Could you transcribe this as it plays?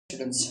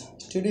Students,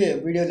 today a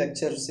video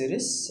lecture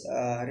series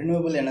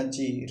renewable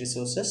energy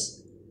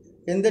resources.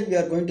 In that we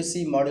are going to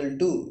see model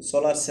 2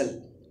 solar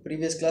cell.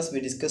 Previous class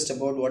we discussed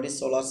about what is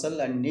solar cell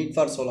and need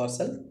for solar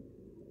cell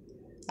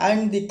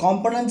and the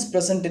components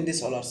present in the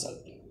solar cell.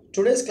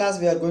 Today's class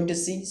we are going to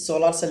see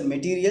solar cell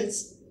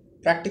materials,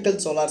 practical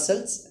solar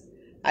cells,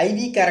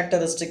 IV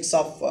characteristics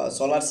of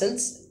solar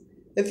cells,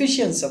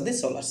 efficiency of the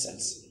solar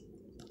cells.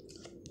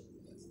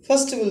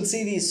 First we will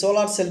see the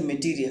solar cell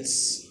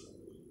materials.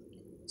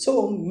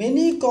 So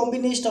many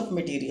combination of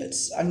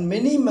materials and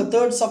many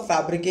methods of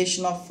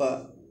fabrication of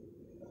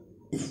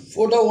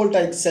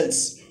photovoltaic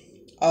cells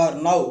are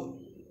now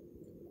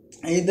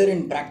either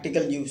in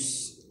practical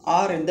use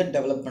or in the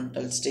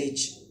developmental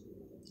stage.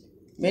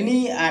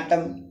 Many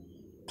atoms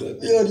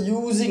we are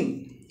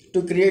using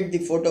to create the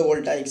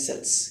photovoltaic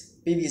cells,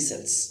 PV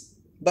cells.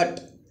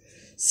 But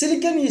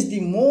silicon is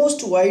the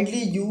most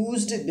widely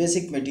used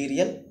basic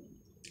material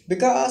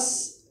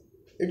because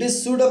it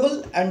is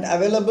suitable and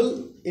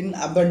available in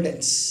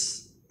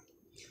abundance.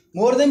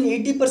 More than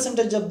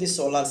 80% of the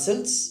solar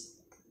cells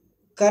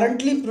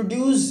currently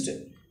produced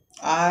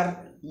are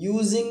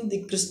using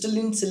the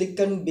crystalline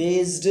silicon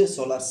based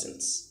solar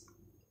cells.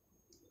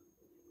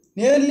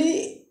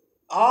 Nearly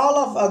all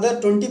of other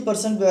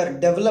 20% were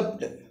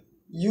developed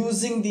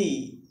using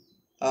the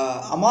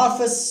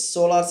amorphous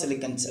solar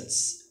silicon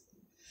cells.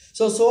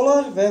 So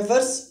solar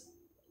wafers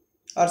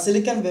or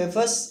silicon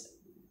wafers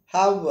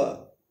have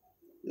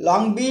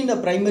long been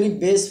a primary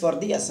base for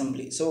the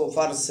assembly. So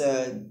for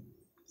solar,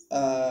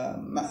 how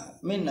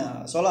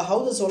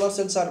the solar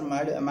cells are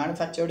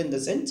manufactured in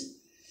the sense,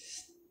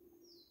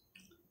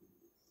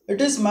 it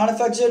is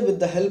manufactured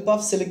with the help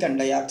of silicon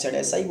dioxide,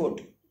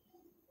 SiO2,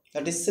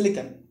 that is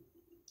silicon.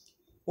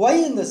 Why?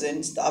 In the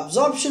sense, the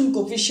absorption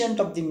coefficient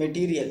of the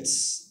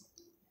materials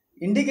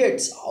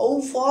indicates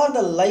how far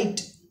the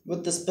light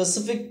with the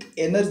specific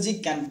energy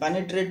can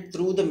penetrate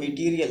through the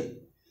material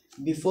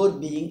before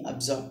being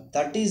absorbed.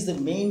 That is the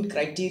main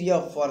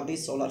criteria for the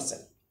solar cell.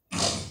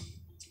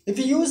 If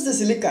you use the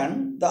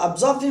silicon, the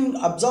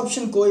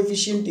absorption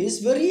coefficient is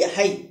very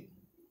high.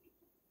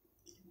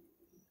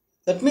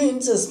 That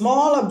means a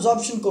small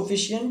absorption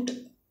coefficient,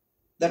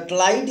 that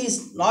light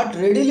is not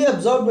readily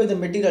absorbed by the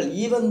material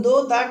even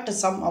though that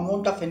some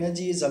amount of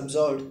energy is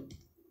absorbed.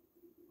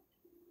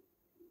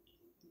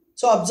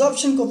 So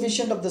absorption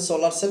coefficient of the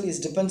solar cell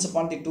depends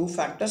upon the two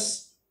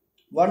factors.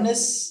 One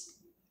is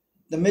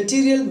the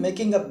material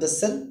making up the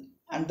cell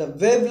and the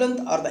wavelength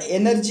or the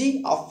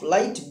energy of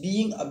light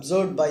being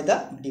absorbed by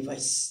the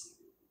device.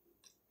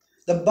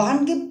 The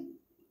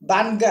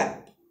band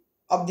gap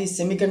of the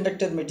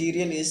semiconductor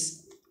material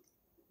is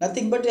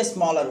nothing but a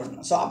smaller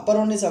one. So upper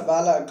one is a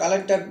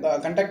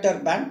conductor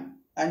band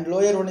and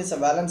lower one is a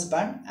valence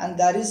band, and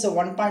there is a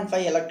 1.5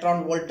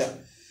 electron volt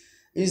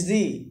is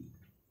the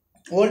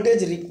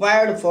voltage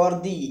required for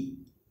the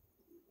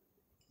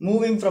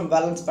moving from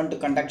valence band to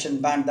conduction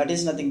band. That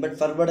is nothing but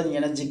forbidden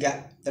energy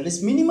gap. That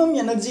is minimum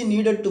energy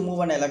needed to move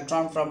an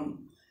electron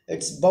from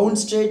its bound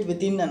state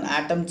within an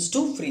atom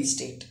to free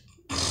state.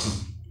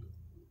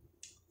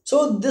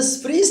 So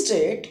this free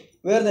state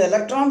where the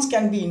electrons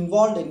can be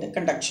involved in the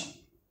conduction.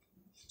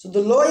 So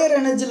the lower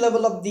energy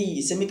level of the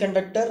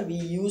semiconductor we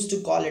used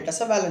to call it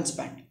as a valence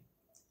band.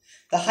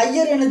 The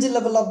higher energy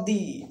level of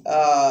the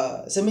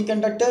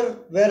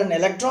semiconductor where an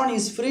electron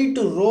is free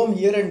to roam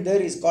here and there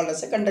is called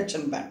as a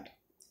conduction band.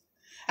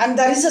 And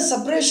there is a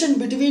separation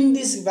between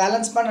this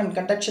valence band and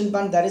conduction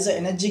band. There is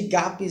an energy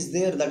gap is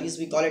there, that is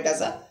we call it as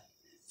a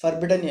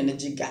forbidden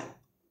energy gap.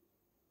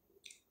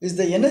 Is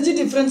the energy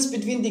difference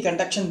between the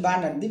conduction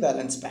band and the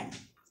valence band.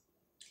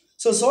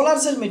 So solar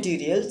cell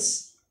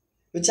materials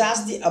which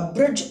has the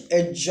abridged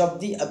edge of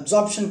the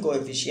absorption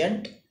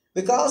coefficient,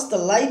 because the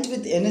light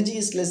with energy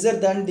is lesser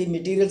than the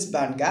material's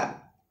band gap,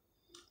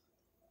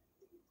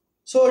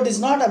 so it is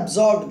not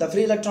absorbed, the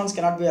free electrons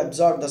cannot be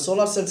absorbed. The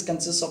solar cells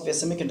consist of a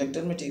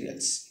semiconductor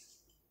materials.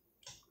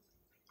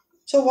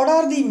 So what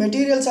are the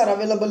materials are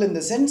available in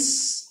the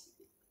sense?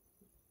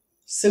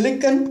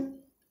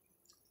 Silicon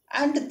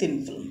and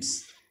thin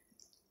films.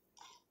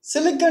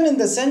 Silicon in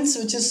the sense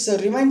which is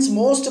remains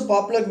most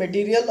popular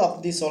material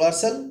of the solar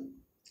cell.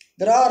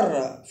 There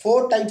are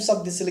four types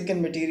of the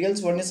silicon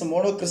materials. One is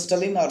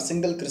monocrystalline or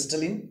single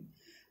crystalline,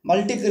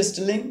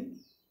 multicrystalline,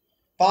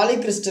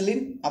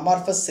 polycrystalline,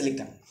 amorphous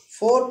silicon.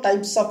 Four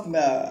types of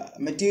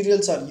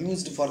materials are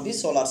used for the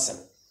solar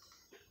cell.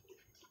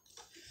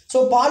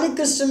 So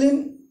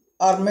polycrystalline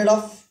are made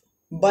of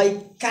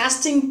by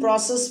casting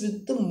process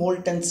with the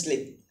molten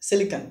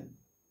silicon.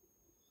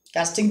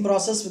 Casting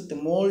process with the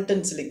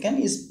molten silicon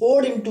is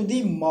poured into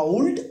the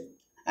mold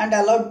and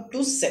allowed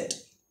to set.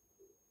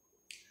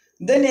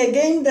 Then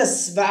again the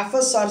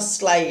wafers are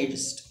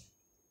sliced.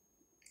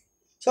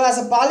 So as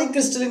a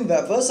polycrystalline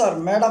wafers are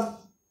made of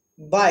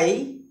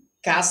by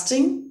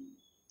casting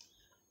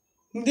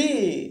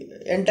the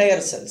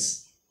entire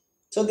cells.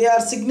 So they are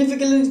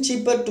significantly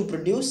cheaper to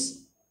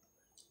produce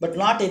but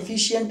not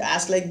efficient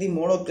as like the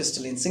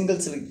monocrystalline single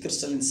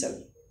crystalline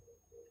cell.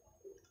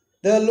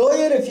 The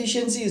lower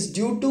efficiency is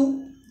due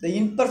to the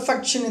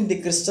imperfection in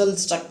the crystal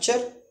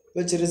structure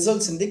which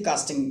results in the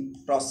casting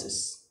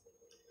process.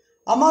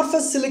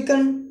 Amorphous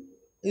silicon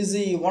is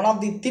one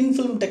of the thin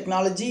film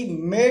technology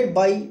made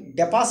by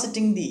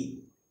depositing the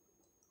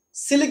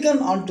silicon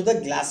onto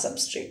the glass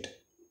substrate.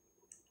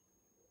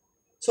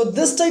 So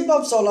this type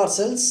of solar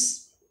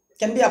cells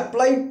can be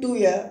applied to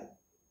a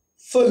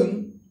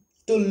film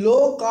to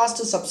low cost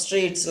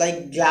substrates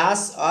like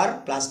glass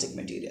or plastic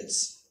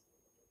materials.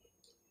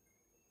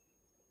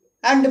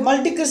 And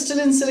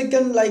multicrystalline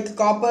silicon like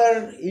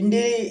copper,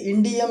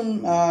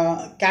 indium,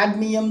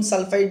 cadmium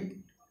sulfide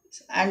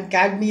and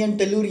cadmium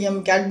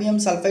tellurium, cadmium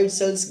sulfide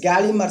cells,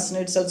 gallium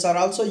arsenide cells are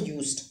also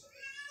used.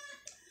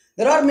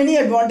 There are many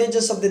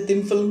advantages of the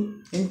thin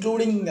film,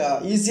 including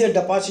easier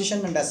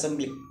deposition and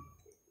assembly.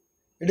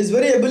 It is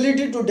very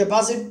ability to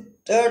deposit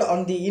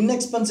on the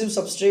inexpensive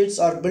substrates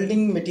or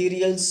building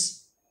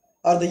materials,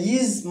 or the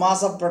ease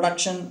mass of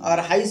production, or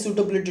high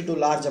suitability to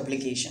large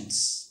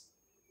applications.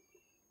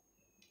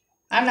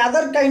 And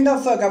other kind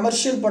of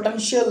commercial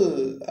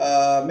potential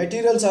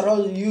materials are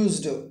all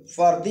used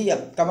for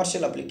the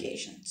commercial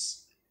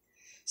applications.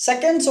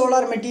 Second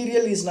solar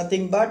material is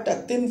nothing but a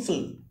thin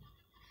film.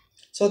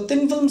 So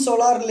thin film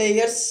solar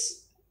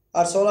layers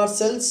or solar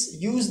cells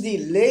use the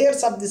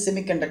layers of the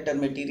semiconductor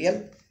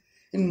material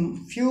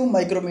in few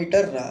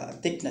micrometer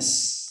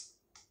thickness.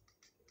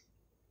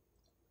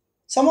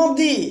 Some of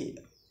the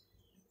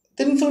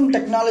thin film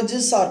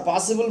technologies are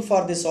possible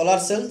for the solar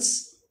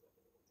cells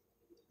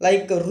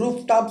like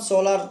rooftop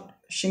solar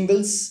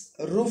shingles,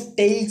 roof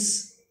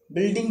tails,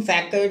 building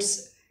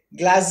facades,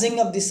 glazing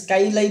of the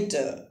skylight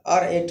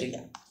or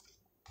atria.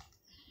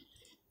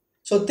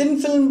 So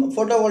thin film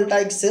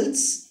photovoltaic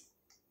cells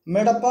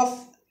made up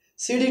of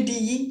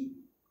CDTE,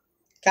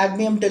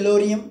 cadmium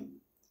tellurium,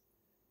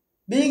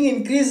 being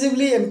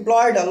increasingly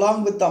employed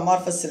along with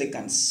amorphous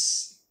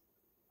silicons.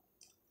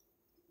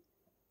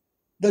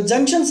 The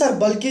junctions are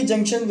bulky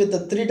junction with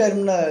a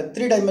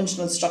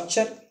three-dimensional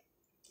structure.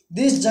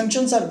 These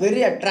junctions are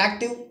very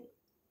attractive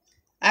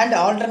and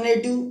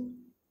alternative,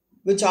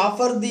 which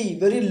offer the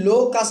very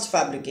low cost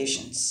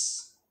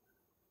fabrications.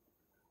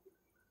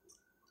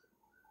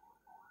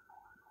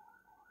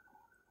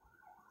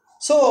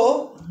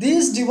 So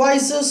these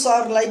devices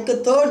are like a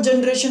third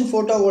generation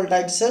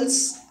photovoltaic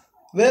cells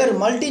where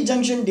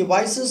multi-junction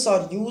devices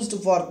are used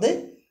for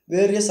the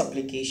various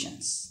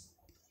applications.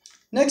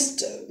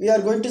 Next, we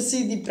are going to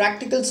see the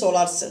practical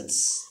solar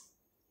cells.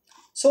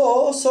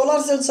 So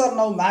solar cells are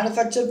now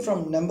manufactured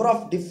from number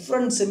of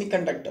different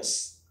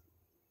semiconductors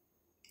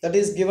that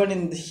is given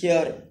in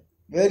here.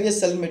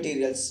 Various cell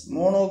materials: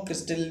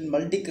 monocrystalline,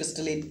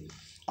 multicrystalline,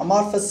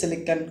 amorphous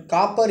silicon,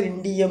 copper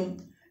indium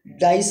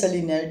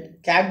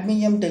diselenide,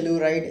 cadmium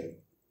telluride,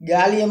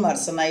 gallium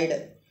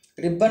arsenide,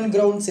 ribbon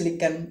ground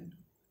silicon,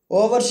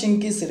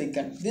 over-shinky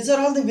silicon. These are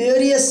all the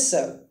various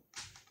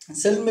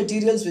cell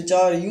materials which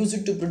are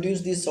used to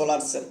produce the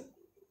solar cell.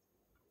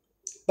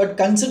 But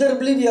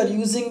considerably we are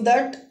using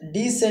that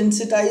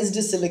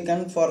desensitized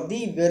silicon for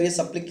the various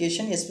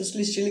application,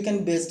 especially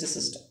silicon based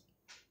system.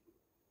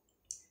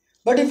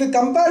 But if we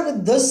compare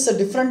with this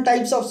different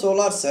types of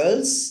solar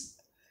cells,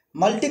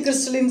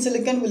 multicrystalline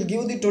silicon will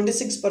give the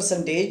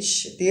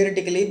 26%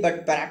 theoretically,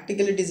 but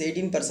practically it is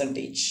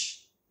 18%.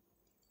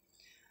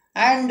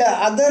 And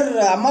other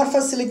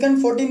amorphous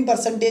silicon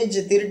 14%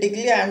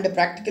 theoretically and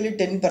practically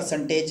 10%.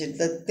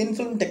 The thin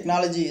film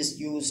technology is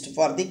used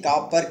for the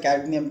copper,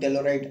 cadmium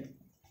telluride.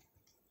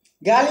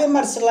 Gallium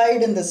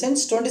arsenide in the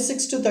sense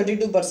 26 to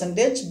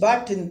 32%,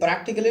 but in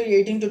practically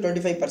 18 to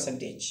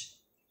 25%.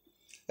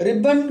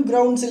 Ribbon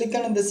ground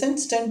silicon in the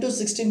sense 10 to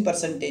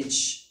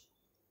 16%,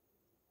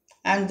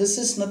 and this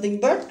is nothing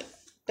but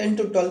 10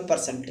 to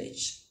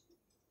 12%.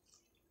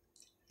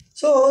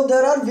 So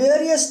there are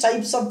various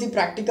types of the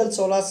practical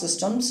solar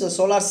systems,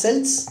 solar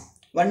cells.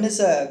 One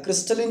is a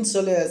crystalline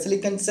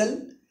silicon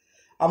cell,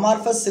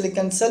 amorphous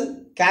silicon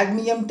cell,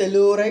 cadmium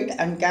telluride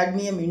and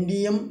cadmium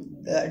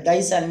indium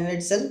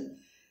diselenide cell,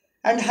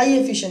 and high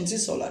efficiency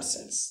solar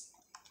cells.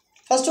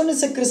 First one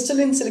is a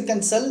crystalline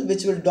silicon cell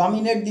which will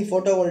dominate the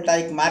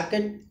photovoltaic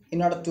market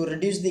in order to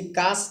reduce the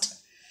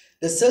cost.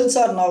 The cells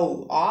are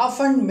now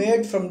often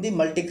made from the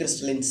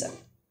multicrystalline cell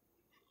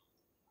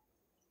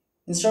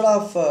instead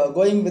of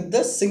going with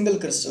the single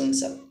crystalline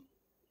cell.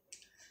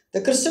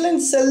 The crystalline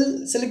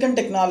cell silicon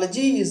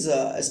technology is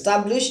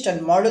established,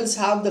 and models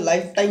have the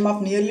lifetime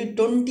of nearly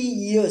 20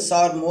 years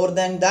or more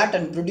than that,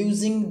 and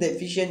producing the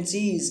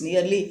efficiency is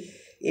nearly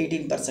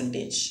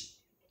 18%.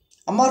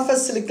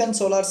 Amorphous silicon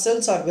solar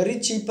cells are very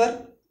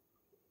cheaper,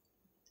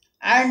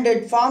 and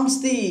it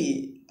forms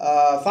the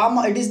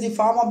it is the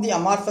form of the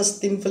amorphous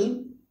thin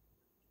film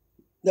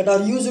that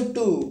are used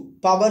to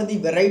power the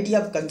variety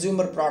of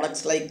consumer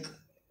products like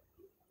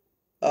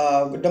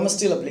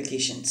domestic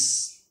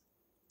applications.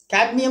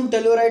 Cadmium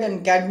telluride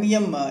and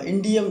cadmium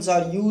indiums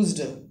are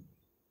used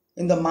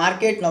in the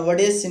market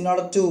nowadays in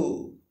order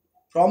to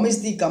promise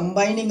the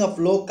combining of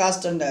low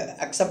cost and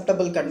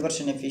acceptable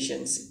conversion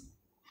efficiency.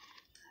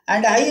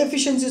 And high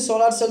efficiency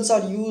solar cells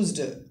are used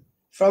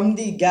from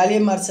the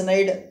gallium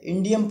arsenide,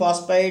 indium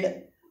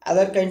phosphide,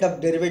 other kind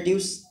of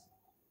derivatives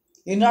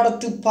in order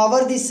to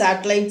power the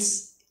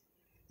satellites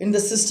in the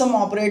system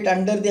operate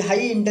under the high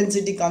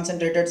intensity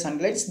concentrated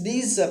sunlights.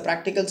 These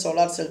practical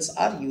solar cells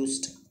are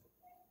used.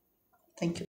 Thank you.